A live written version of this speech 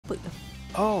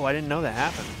Oh, I didn't know that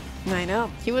happened. I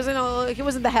know. He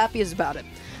wasn't the happiest about it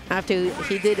after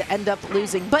he did end up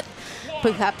losing. But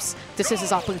perhaps this is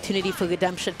his opportunity for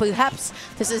redemption. Perhaps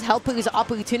this is HelpR's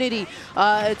opportunity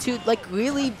to like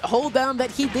really hold down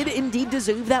that he did indeed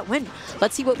deserve that win.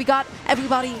 Let's see what we got.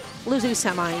 Everybody, loser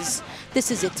semis.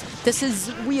 This is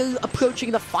it. We're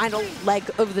approaching the final leg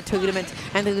of the tournament,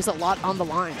 and there's a lot on the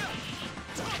line.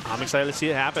 I'm excited to see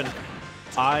it happen.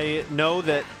 I know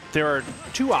that there are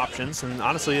two options, and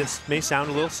honestly, this may sound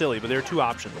a little silly, but there are two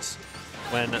options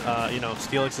when you know,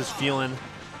 SteelX is feeling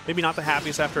maybe not the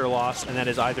happiest after a loss, and that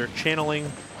is either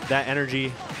channeling that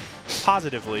energy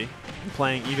positively,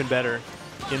 playing even better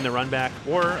in the run back,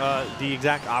 or the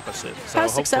exact opposite. So how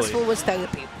successful was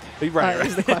therapy? Right,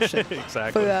 is the question.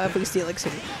 Exactly. For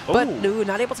SteelX. But no,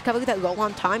 not able to cover that roll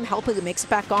on time. HelpR makes it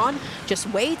back on, just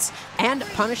waits and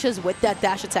punishes with that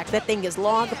dash attack. That thing is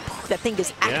long, that thing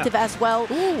is active as well.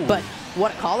 Ooh. But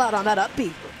what a call out on that up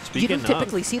B. You don't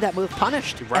typically see that move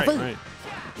punished. Right, ever. right.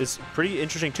 It's pretty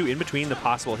interesting too, in between the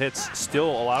possible hits.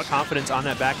 Still a lot of confidence on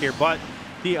that back air, but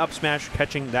the up smash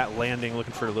catching that landing,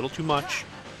 looking for a little too much.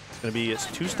 It's going to be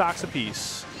 2 stocks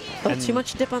apiece. Oh, too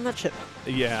much dip on that chip.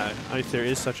 Yeah, if there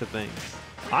is such a thing.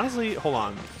 Honestly, hold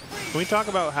on. Can we talk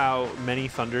about how many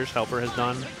Thunders HelpR has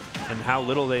done and how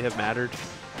little they have mattered?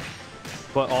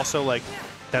 But also, like,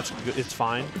 it's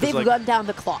fine. They've like, run down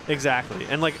the clock. Exactly.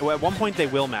 And, like, at one point they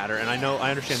will matter, and I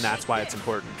understand that's why it's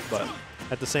important. But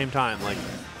at the same time, like,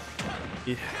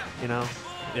 you know,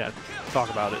 yeah, talk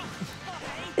about it.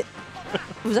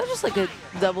 Was that just like a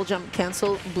double jump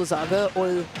cancel Xenosaga,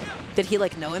 or did he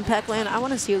like no impact land? I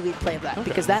want to see a replay of that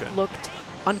because that looked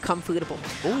uncomfortable.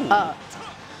 No.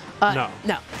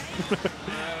 No.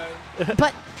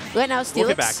 But right now,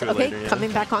 SteelX, later, yeah.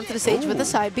 Coming back onto the stage with a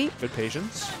side beat. Good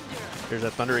patience. There's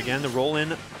that Thunder again. The roll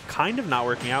in kind of not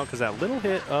working out because that little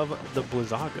hit of the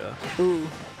Xenosaga. Ooh.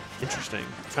 Interesting.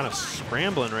 Kind of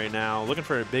scrambling right now, looking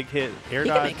for a big hit. Air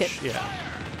dodge. Can make it. Yeah.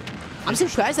 I'm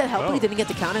surprised that HelpR didn't get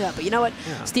the counter that, but you know what?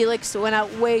 Yeah. SteelX went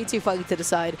out way too far to the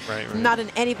side. Right. Not in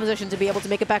any position to be able to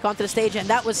make it back onto the stage, and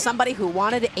that was somebody who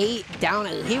wanted a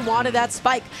downer. He wanted that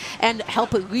spike, and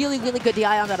HelpR really, really good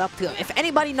DI on that up throw. If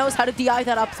anybody knows how to DI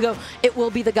that up throw, it will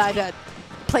be the guy that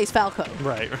plays Falco.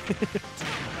 Right.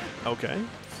 Okay.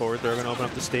 Forward throw going to open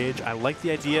up the stage. I like the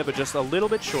idea, but just a little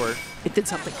bit short. It did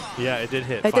something. Yeah, it did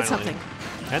hit. It did something.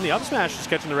 And the up smash is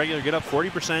catching the regular get up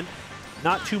 40%.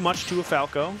 Not too much to a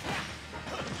Falco.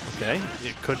 Okay,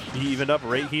 it could be evened up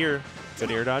right here. Good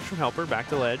air dodge from HelpR, back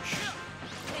to ledge.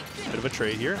 Bit of a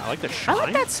trade here. I like the shine. I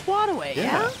like that swat away,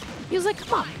 yeah? He was like,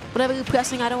 come on, whatever you're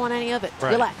pressing, I don't want any of it.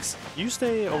 Right. Relax. You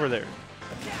stay over there.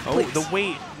 Oh, Please. The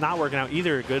weight not working out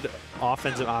either. A good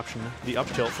offensive option. The up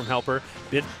tilt from HelpR.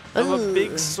 Bit of a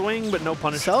big swing, but no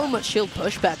punish. So much shield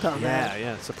pushback on that.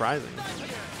 Yeah, surprising.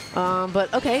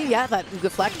 But okay, yeah, that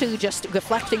reflector just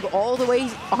reflecting all the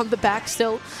way on the back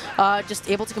still, just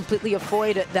able to completely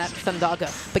avoid that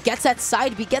Thundaga. But gets that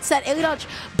side B, gets that air dodge,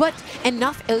 but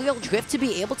enough aerial drift to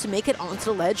be able to make it onto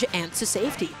the ledge and to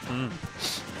safety.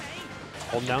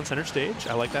 Holding down center stage.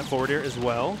 I like that forward air as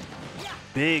well.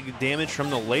 Big damage from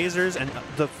the lasers and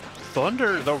the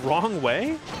Thunder the wrong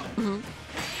way.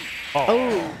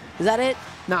 Oh, is that it?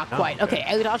 Not quite. Okay,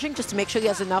 air dodging just to make sure he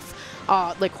has enough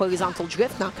like horizontal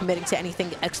drift, not committing to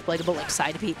anything exploitable like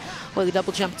side B or the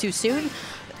double jump too soon.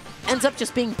 Ends up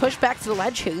just being pushed back to the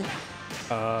ledge here.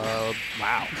 Wow.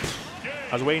 I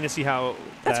was waiting to see how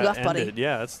that's that rough, ended. buddy.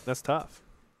 Yeah, that's tough.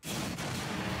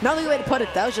 Another way to put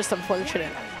it, that was just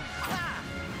unfortunate.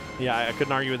 Yeah, I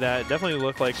couldn't argue with that. It definitely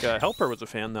looked like HelpR was a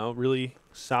fan, though. Really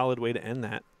solid way to end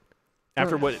that.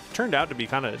 After what turned out to be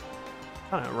kind of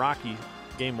rocky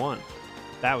game one.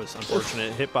 That was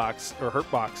unfortunate. Hitbox, or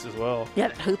hurtbox as well. Yeah,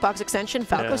 hitbox extension.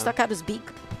 Falco stuck out his beak.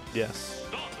 Yes.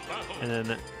 And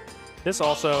then this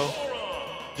also,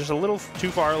 just a little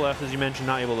too far left, as you mentioned,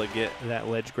 not able to get that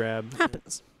ledge grab.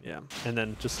 Happens. Yeah. And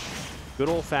then just good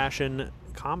old-fashioned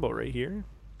combo right here.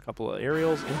 A couple of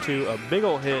aerials into a big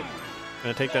old hit.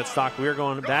 Gonna take that stock. We're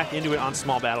going back into it on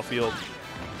small battlefield.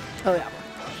 Oh yeah.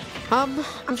 I'm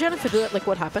trying to figure out like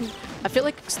what happened. I feel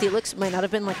like SteelX might not have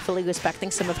been like fully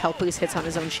respecting some of HelpR's hits on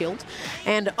his own shield.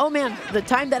 And oh man, the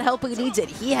time that HelpR needs it,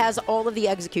 he has all of the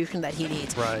execution that he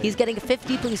needs. Right. He's getting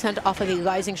 50% off of a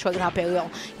rising shoulder hop aerial.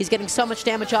 He's getting so much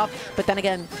damage off, but then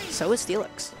again, so is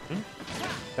SteelX.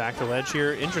 Back to ledge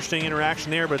here. Interesting interaction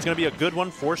there, but it's gonna be a good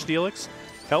one for SteelX.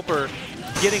 HelpR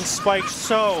getting spiked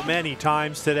so many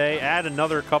times today. Add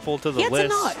another couple to the list.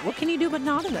 Not. What can you do but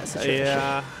not in that situation?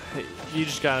 Yeah, you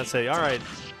just gotta say, all right,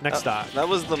 Next stop. That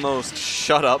was the most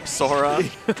shut up Sora.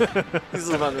 He's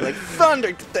about to be like,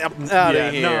 Thunder, get out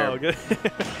of here. No, good.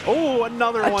 Oh,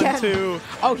 another one, too.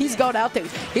 Oh, he's going out there.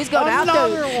 He's going out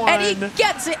there. And he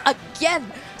gets it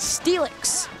again.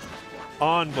 SteelX.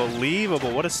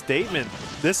 Unbelievable. What a statement.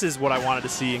 This is what I wanted to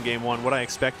see in game one, what I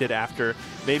expected after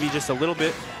maybe just a little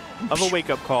bit of a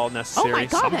wake-up call necessary. Oh, my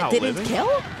God, that didn't kill?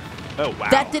 Oh, wow.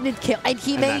 That didn't kill. And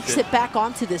he makes it back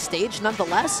onto the stage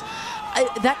nonetheless.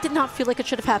 That did not feel like it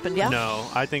should have happened, yeah? No,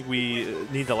 I think we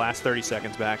need the last 30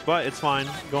 seconds back, but it's fine.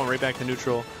 Going right back to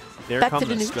neutral. There come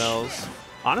the spells.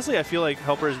 Honestly, I feel like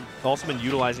HelpR has also been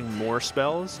utilizing more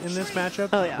spells in this matchup.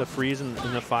 Oh, yeah. The freeze and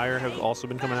the fire have also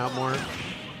been coming out more.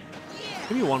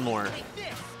 Give me one more.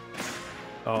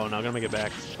 Oh, no, gonna make it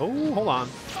back. Oh, hold on.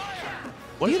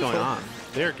 What is going on?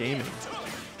 They're gaming.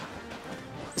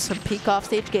 Some peak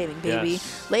offstage gaming, baby.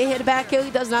 Yes. Lay hit back kill,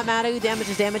 does not matter. Damage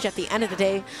is damage at the end of the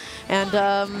day. And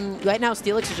right now,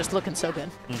 SteelX is just looking so good.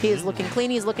 He is looking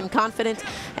clean, he's looking confident,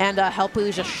 and HelpR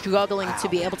is just struggling to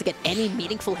be able to get any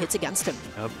meaningful hits against him.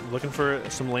 Looking for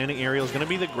some landing aerials. Going to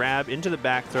be the grab into the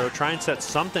back throw. Try and set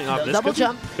something up. This double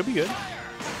jump. Could be good.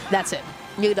 That's it.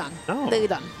 You're done. No. You're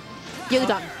done. You're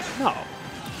done. No.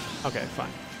 Okay,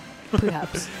 fine.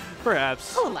 Perhaps.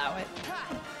 Perhaps. I'll allow it.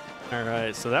 All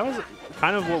right, so that was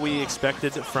kind of what we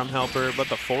expected from HelpR, but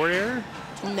the forward air?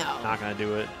 No. Not going to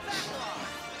do it.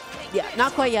 Yeah,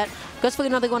 not quite yet. Goes for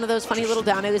another one of those funny little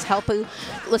down airs. HelpR.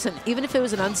 Listen, even if it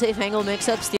was an unsafe angle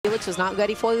mix-up, SteelX was not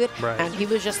ready for it, and he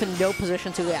was just in no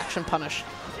position to reaction punish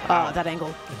that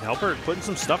angle. And HelpR putting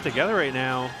some stuff together right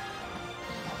now.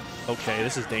 Okay,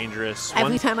 this is dangerous.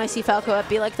 Every time I see Falco up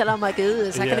be like that, I'm like, ooh,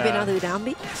 is that going to be another down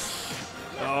beat?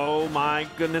 Oh my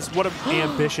goodness, what an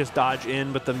ambitious dodge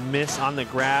in, but the miss on the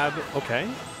grab. Okay,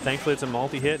 thankfully it's a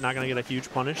multi-hit, not going to get a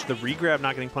huge punish. The re-grab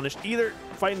not getting punished either.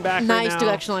 Fighting back nice right now.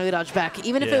 Directional dodge back.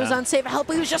 Even if it was unsafe,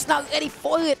 HelpR was just not ready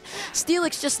for it.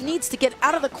 SteelX just needs to get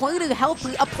out of the corner.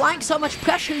 HelpR applying so much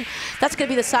pressure. That's going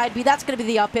to be the side B. That's going to be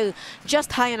the up air.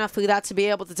 Just high enough for that to be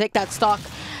able to take that stock.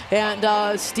 And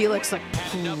SteelX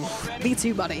like, me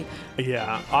too, buddy.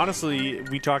 Yeah, honestly,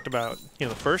 we talked about the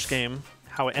first game,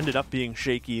 how it ended up being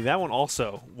shaky. That one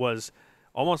also was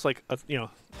almost like a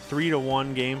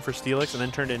 3-1 game for SteelX, and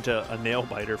then turned into a nail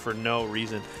biter for no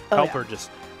reason. HelpR just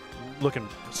looking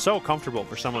so comfortable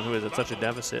for someone who is at such a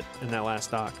deficit in that last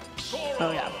stock.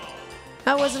 Oh yeah,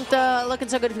 that wasn't looking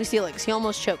so good for SteelX. He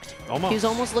almost choked. Almost. He was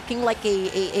almost looking like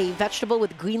a vegetable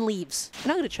with green leaves. You're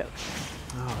not gonna choke.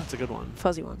 Oh, that's a good one.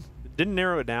 Fuzzy one. Didn't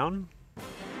narrow it down,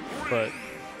 but.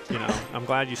 I'm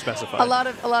glad you specified. A lot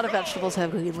of vegetables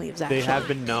have green leaves, actually. They have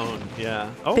been known, yeah.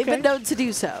 Okay. They've been known to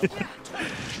do so.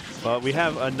 Well, we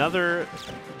have another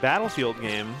Battlefield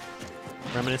game,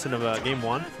 reminiscent of Game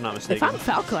 1, if I'm not mistaken. If I'm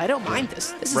Falco, I don't mind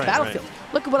this. This is Battlefield.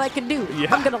 Right. Look at what I can do.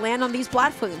 Yeah. I'm going to land on these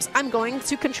platforms. I'm going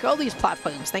to control these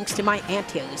platforms thanks to my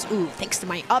anti-airs. Ooh, thanks to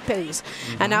my up airs.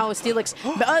 And now with SteelX.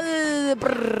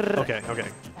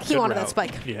 Okay. He wanted that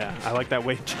spike. Yeah, I like that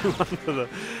way too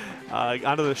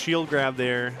onto the shield grab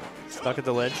there. Stuck at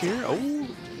the ledge here. Oh,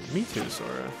 me too,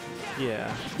 Sora.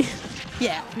 Yeah.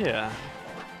 Yeah.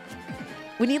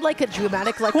 We need like a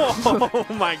dramatic like. Oh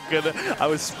my goodness, I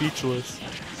was speechless.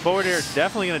 Forward air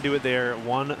definitely gonna do it there.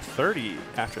 130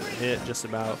 after the hit, just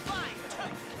about.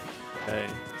 Okay.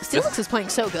 SteelX is playing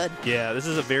so good. Yeah, this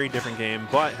is a very different game,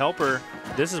 but HelpR,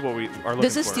 this is what we are looking for.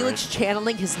 This is SteelX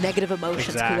channeling his negative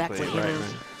emotions correctly. Right.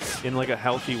 In like a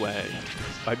healthy way,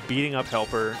 by beating up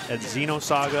HelpR at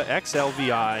Xenosaga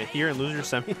XLVI here in loser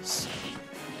semis.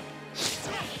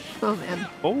 Oh man.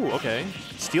 Oh, okay.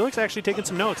 SteelX actually taking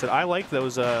some notes. I like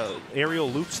those aerial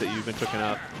loops that you've been cooking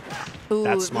up. Ooh,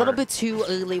 a little bit too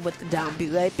early with the down B,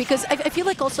 right? Because I feel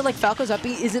like also like Falco's up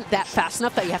B isn't that fast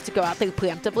enough that you have to go out there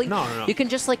preemptively. No. You can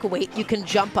just like wait. You can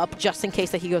jump up just in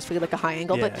case that he goes for like a high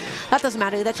angle, but that doesn't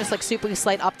matter. That's just like super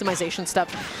slight optimization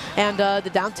stuff. And the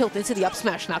down tilt into the up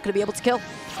smash, not going to be able to kill.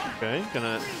 Okay,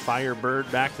 gonna fire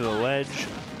Bird back to the ledge.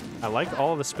 I like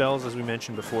all of the spells, as we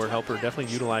mentioned before. HelpR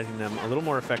definitely utilizing them a little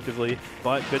more effectively,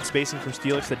 but good spacing from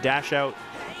SteelX. The dash out.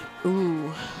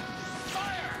 Ooh.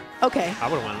 Okay. I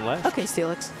would have went left. Okay,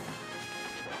 SteelX.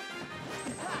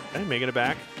 Okay, making it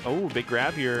back. Oh, big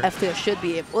grab here. F throw should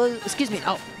be. Well, excuse me.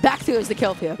 Oh, back throw is the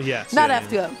kill throw. Yes. Not F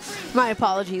throw. My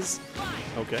apologies.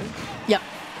 Okay. Yep.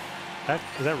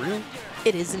 Is that real?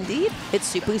 It is indeed. It's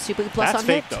super plus on hit. That's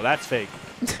fake, though. That's fake.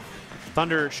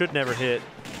 Thunder should never hit.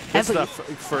 Good stuff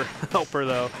for HelpR,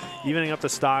 though, evening up the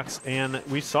stocks. And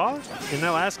we saw in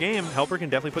that last game, HelpR can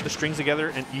definitely put the strings together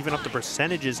and even up the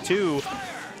percentages, too.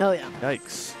 Oh, yeah.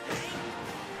 Yikes.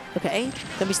 Okay,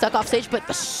 gonna be stuck off stage, but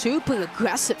a super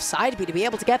aggressive side B to be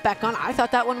able to get back on. I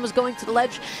thought that one was going to the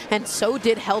ledge, and so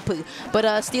did HelpR. But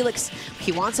SteelX,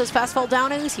 he wants those fast fall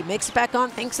downers. He makes it back on,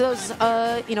 thanks to those,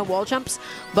 you know, wall jumps.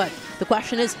 But the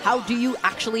question is, how do you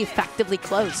actually effectively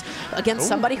close against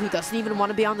somebody who doesn't even want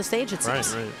to be on the stage, it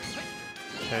seems? Right.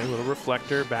 Okay, little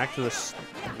reflector back to the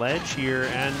ledge here,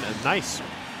 and nice.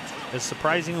 A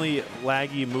surprisingly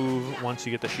laggy move once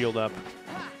you get the shield up.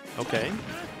 Okay.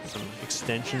 Some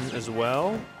extension as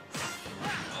well.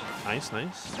 Nice.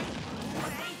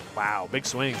 Wow, big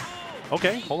swing.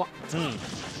 Okay, hold on.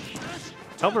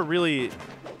 HelpR really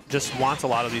just wants a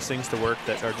lot of these things to work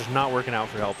that are just not working out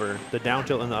for HelpR. The down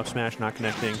tilt and the up smash not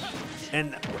connecting.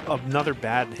 And another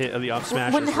bad hit of the up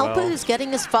smash when as well. HelpR is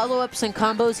getting his follow-ups and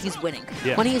combos, he's winning.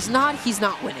 Yeah. When he's not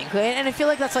winning. Right? And I feel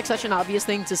like that's like such an obvious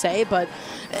thing to say, but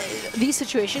these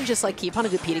situations just like keep on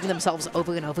repeating themselves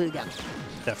over and over again.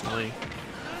 Definitely.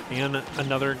 And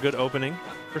another good opening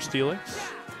for SteelX.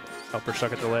 HelpR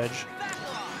stuck at the ledge.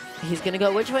 He's going to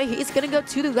go which way? He's going to go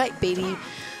to the right, baby.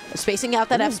 Spacing out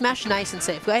that F smash nice and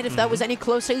safe, right? If that was any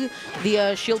closer,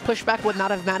 the shield pushback would not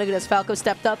have mattered as Falco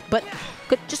stepped up, but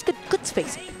good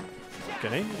spacing.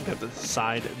 Okay, got the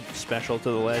side special to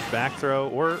the ledge, back throw,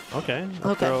 or, okay,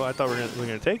 up throw. I thought we were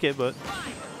gonna take it, but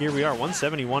here we are,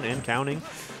 171 and counting.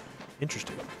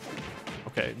 Interesting.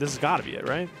 Okay, this has got to be it,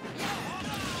 right?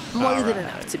 More than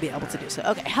enough to be able to do so.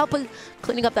 Okay, HelpR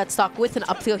cleaning up that stock with an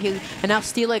up throw here, and now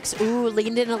SteelX,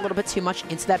 leaned in a little bit too much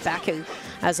into that back here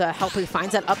as HelpR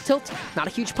finds that up tilt. Not a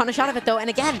huge punish out of it, though, and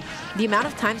again, the amount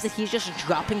of times that he's just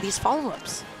dropping these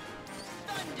follow-ups.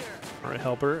 All right,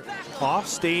 HelpR off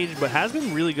stage, but has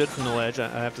been really good from the ledge, I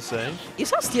have to say. You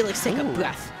saw SteelX take a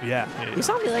breath. Yeah. You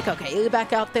saw me like, okay, you're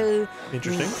back out there.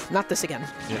 Interesting. Not this again.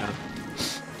 Yeah.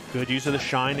 Good use of the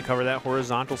shine to cover that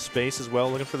horizontal space as well.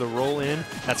 Looking for the roll in.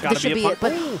 That's got to be a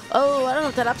but I don't know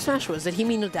what that up smash was. Did he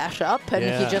mean to dash up and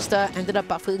he just ended up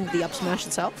buffering the up smash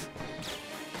itself?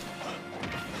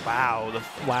 Wow,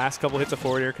 the last couple hits of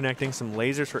forward air connecting. Some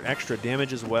lasers for extra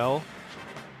damage as well.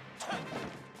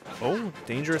 Oh,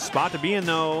 dangerous spot to be in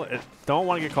though. Don't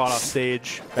want to get caught off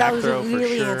stage. Back that was throw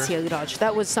really for sure. anti dodge.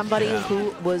 That was somebody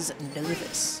who was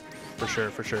nervous. For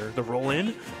sure. The roll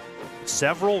in.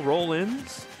 Several roll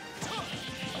ins.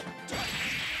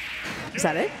 Is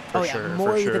that it? For sure,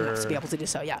 more than enough to be able to do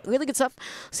so. Yeah, really good stuff.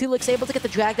 SteelX able to get the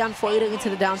drag down forward into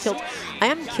the down tilt. I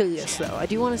am curious though. I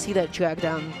do want to see that drag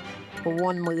down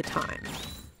one more time.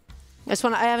 I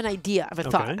have an idea of a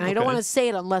thought, and I don't want to say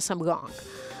it unless I'm wrong.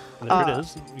 There it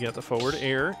is. You got the forward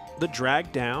air, the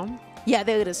drag down. Yeah,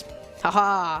 there it is. Ha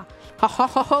ha.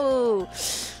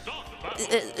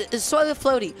 It's sort of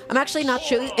floaty. I'm actually not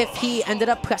sure if he ended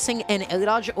up pressing an air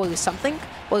dodge or something,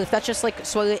 or if that's just like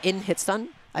sort of in hit stun.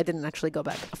 I didn't actually go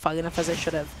back far enough as I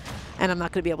should have, and I'm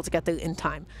not going to be able to get there in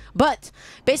time. But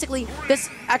basically, this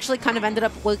actually kind of ended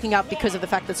up working out because of the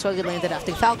fact that Sora landed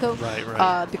after Falco.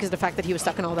 Right. Because of the fact that he was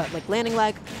stuck in all that like landing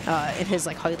lag, in his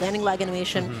like hard landing lag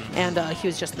animation, and he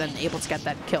was just then able to get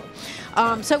that kill.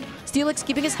 So SteelX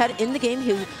keeping his head in the game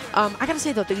here. I gotta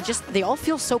say though, they all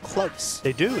feel so close.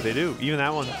 They do. Even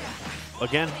that one.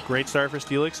 Again, great start for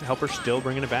SteelX. HelpR still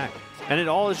bringing it back. And it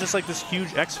all is just like this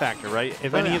huge X factor, right?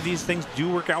 If any of these things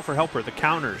do work out for HelpR, the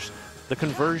counters, the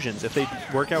conversions, if they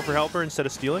work out for HelpR instead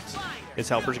of SteelX, it's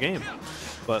HelpR's game.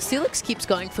 But SteelX keeps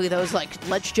going for those like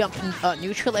ledge jump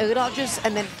neutral air dodges,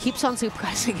 and then keeps on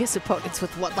surprising his opponents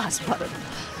with one last button.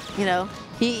 You know,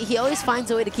 he always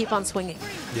finds a way to keep on swinging.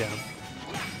 Yeah.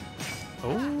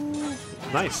 Oh,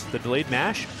 nice. The delayed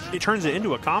mash. It turns it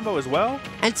into a combo as well.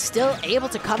 And still able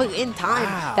to cover in time.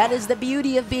 Wow. That is the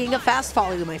beauty of being a fast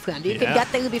follower, my friend. You can get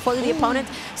there before the opponent,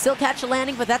 still catch a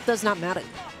landing, but that does not matter.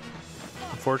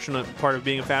 Unfortunate part of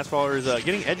being a fast follower is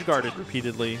getting edge guarded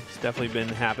repeatedly. It's definitely been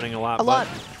happening a lot.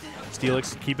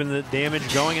 SteelX keeping the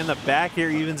damage going in the back here,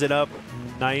 evens it up.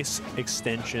 Nice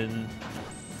extension.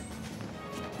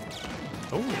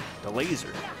 Oh, the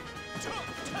laser.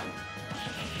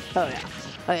 Oh, yeah.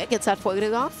 Okay, gets that forward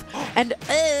off. And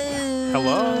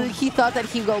hello? He thought that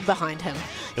he rolled behind him.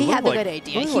 He had the good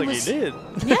idea. He did.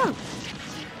 Yeah.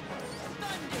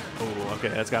 Oh, okay,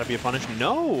 that's got to be a punish.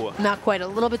 No. Not quite. A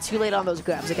little bit too late on those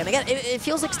grabs again. It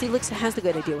feels like SteelX has the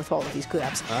good idea with all of these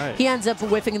grabs. Right. He ends up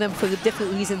whiffing them for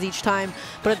different reasons each time,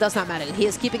 but it does not matter. He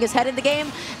is keeping his head in the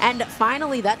game, and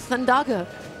finally that Xendaga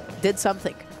did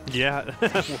something. Yeah.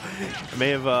 May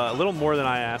have a little more than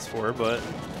I asked for, but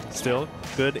still,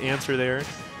 good answer there.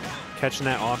 Catching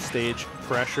that off stage.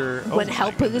 pressure. When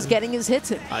HelpR is getting his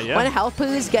hits in, yeah. when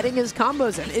HelpR is getting his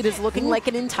combos in, it is looking like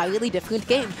an entirely different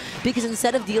game. Because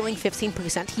instead of dealing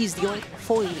 15%, he's dealing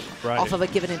 40 off of a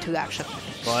given interaction.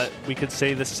 But we could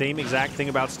say the same exact thing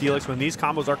about SteelX. When these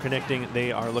combos are connecting,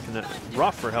 they are looking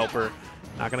rough for HelpR.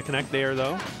 Not going to connect there,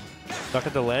 though. Stuck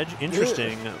at the ledge.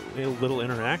 Interesting little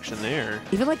interaction there.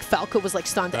 Even like Falco was like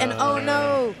stunned. And oh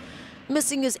no!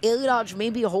 Missing his air dodge,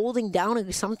 maybe holding down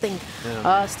or something.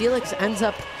 Yeah. SteelX ends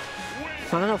up,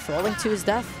 I don't know, falling to his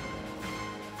death.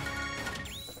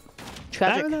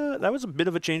 Tragic. That was a bit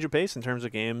of a change of pace in terms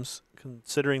of games,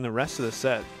 considering the rest of the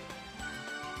set.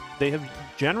 They have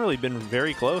generally been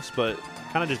very close, but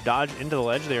kind of just dodged into the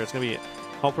ledge there. It's going to be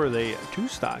HelpR, the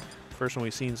 2-stock. First one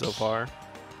we've seen so far.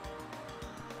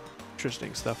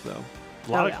 Interesting stuff, though.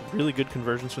 A lot of really good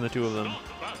conversions from the two of them.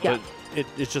 Yeah. But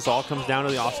it just all comes down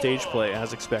to the offstage play,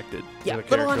 as expected. Yeah,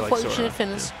 with a little character like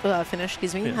unfortunate Sora. finish,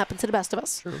 excuse me, happened to the best of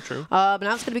us. True, true. But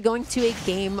now it's going to be going to a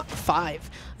Game 5.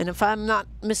 And if I'm not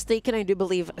mistaken, I do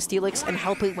believe SteelX and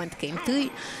HelpR went Game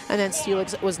 3, and then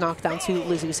SteelX was knocked down to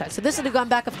Ludlow St. So this is the gun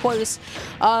back, of course.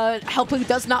 HelpR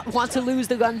does not want to lose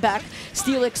the gun back.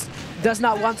 SteelX does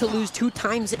not want to lose 2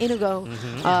 times in a row,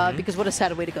 because what a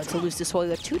sad way to go to lose this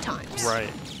warrior 2 times. Right.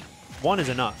 1 is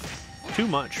enough. Too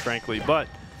much, frankly, but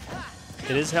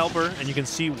it is HelpR, and you can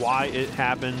see why it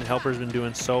happened. HelpR's been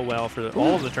doing so well for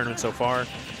all of the tournaments so far.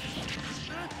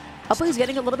 HelpR is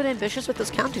getting a little bit ambitious with those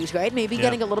counters, right? Maybe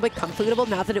getting a little bit comfortable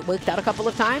now that it worked out a couple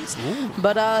of times.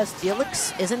 But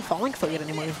SteelX isn't falling for it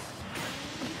anymore.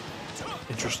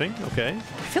 Interesting. Okay. I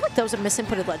feel like that was a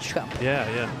misinputted ledge trap. Yeah,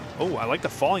 yeah. Oh, I like the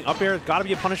falling up air. Got to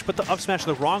be a punish, but the up smash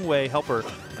the wrong way. HelpR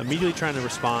immediately trying to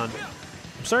respond.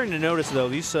 I'm starting to notice, though,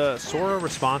 these Sora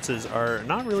responses are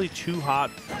not really too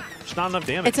hot. Just not enough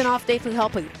damage. It's an off day for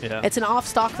HelpR. Yeah. It's an off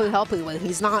stock for HelpR when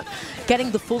he's not getting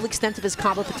the full extent of his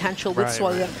combo potential with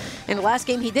Sora. Right. In the last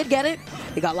game, he did get it.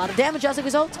 He got a lot of damage as a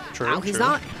result. True, now he's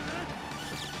not.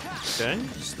 Okay,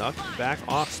 stuck back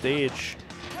off stage.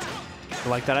 I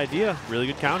like that idea. Really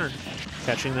good counter.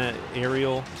 Catching that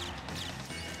aerial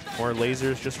or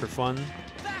lasers just for fun.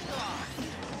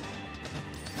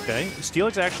 Okay,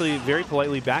 SteelX actually very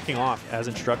politely backing off as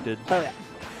instructed. Oh, yeah.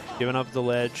 Giving up the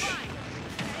ledge.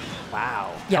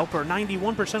 Wow. HelpR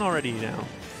 91% already now.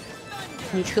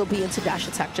 Neutral B into dash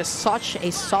attack. Just such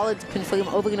a solid confirm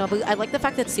over and over. I like the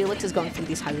fact that SteelX is going through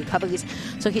these high recoveries,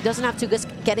 so he doesn't have to risk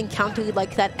getting countered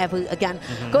like that ever again.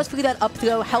 Goes through that up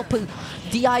throw, HelpR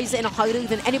DIs in harder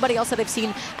than anybody else that I've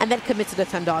seen, and then commits to the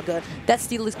Daramgar. That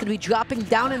SteelX could be dropping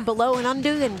down and below and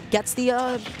under and gets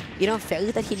the,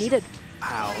 failure that he needed.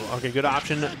 Wow. Okay, good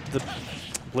option. The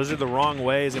Blizzard the wrong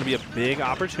way is going to be a big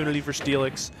opportunity for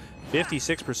SteelX.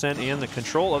 56% and the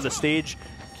control of the stage,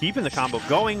 keeping the combo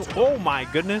going. Oh my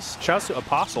goodness. Shouts to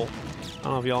Apostle. I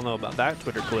don't know if y'all know about that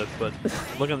Twitter clip, but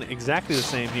looking exactly the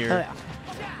same here. Oh,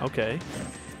 yeah. Okay.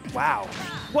 Wow.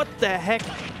 What the heck?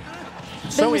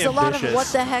 There was a lot of what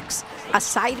the heck's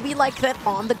aside be like that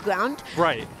on the ground.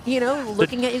 Right.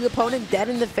 Looking at your opponent dead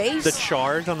in the face. The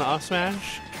charge on the up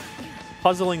smash.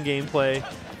 Puzzling gameplay,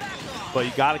 but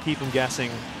you got to keep him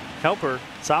guessing. HelpR,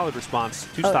 solid response.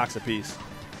 2 stocks apiece.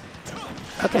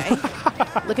 Okay.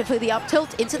 Looking for the up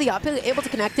tilt into the up, able to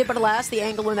connect it, but alas, the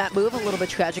angle in that move, a little bit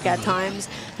tragic at times.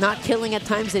 Not killing at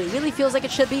times that it really feels like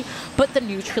it should be, but the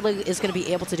neutral is going to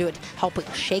be able to do it.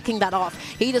 HelpR shaking that off.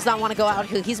 He does not want to go out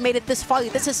here. He's made it this far.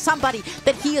 This is somebody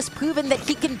that he has proven that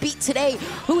he can beat today,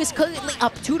 who is currently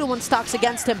up 2-1 stocks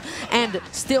against him, and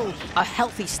still a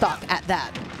healthy stock at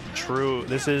that. True.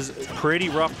 This is pretty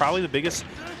rough. Probably the biggest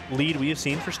lead we have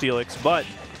seen for SteelX, but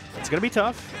it's going to be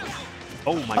tough.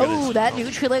 Oh, my goodness. Oh, that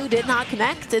neutral did not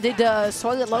connect. Did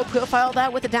Sora low profile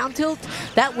that with a down tilt?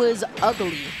 That was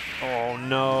ugly. Oh,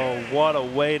 no. What a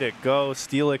way to go.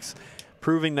 SteelX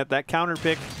proving that counter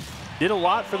pick did a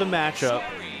lot for the matchup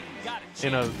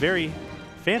in a very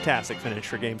fantastic finish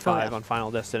for Game 5 on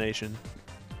Final Destination.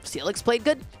 SteelX played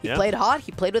good. He played hot.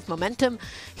 He played with momentum.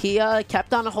 He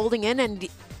kept on holding in, and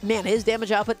man, his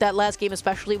damage output that last game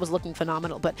especially was looking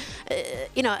phenomenal. But,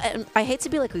 I hate to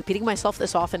be like repeating myself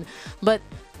this often, but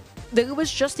there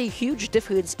was just a huge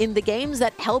difference in the games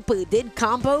that HelpR did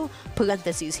combo,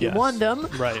 parentheses, he won them,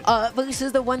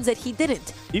 versus the ones that he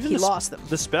didn't. Even he lost them.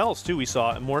 The spells, too, we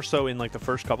saw more so in like the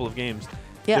first couple of games.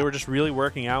 They were just really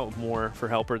working out more for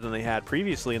HelpR than they had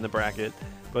previously in the bracket,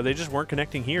 but they just weren't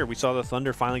connecting here. We saw the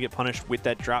Thunder finally get punished with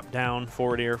that drop down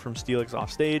forward air from SteelX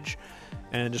off stage,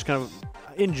 and just kind of,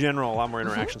 in general, a lot more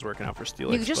interactions working out for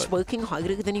SteelX. You're just working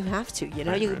harder than you have to.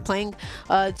 You're playing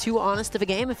too honest of a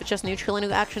game if it's just neutral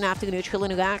interaction after neutral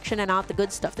interaction and not the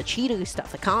good stuff, the cheater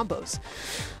stuff, the combos.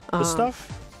 The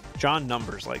stuff John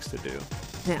Numbers likes to do.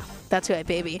 Yeah, that's right,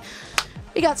 baby.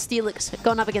 We got SteelX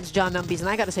going up against John Numbies, and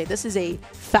I gotta say, this is a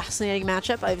fascinating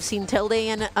matchup. I've seen Tilde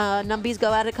and Numbies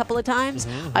go at it a couple of times.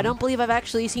 I don't believe I've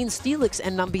actually seen SteelX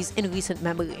and Numbies in recent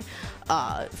memory.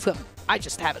 I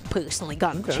just haven't personally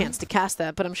gotten a chance to cast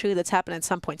that, but I'm sure that's happened at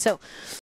some point. So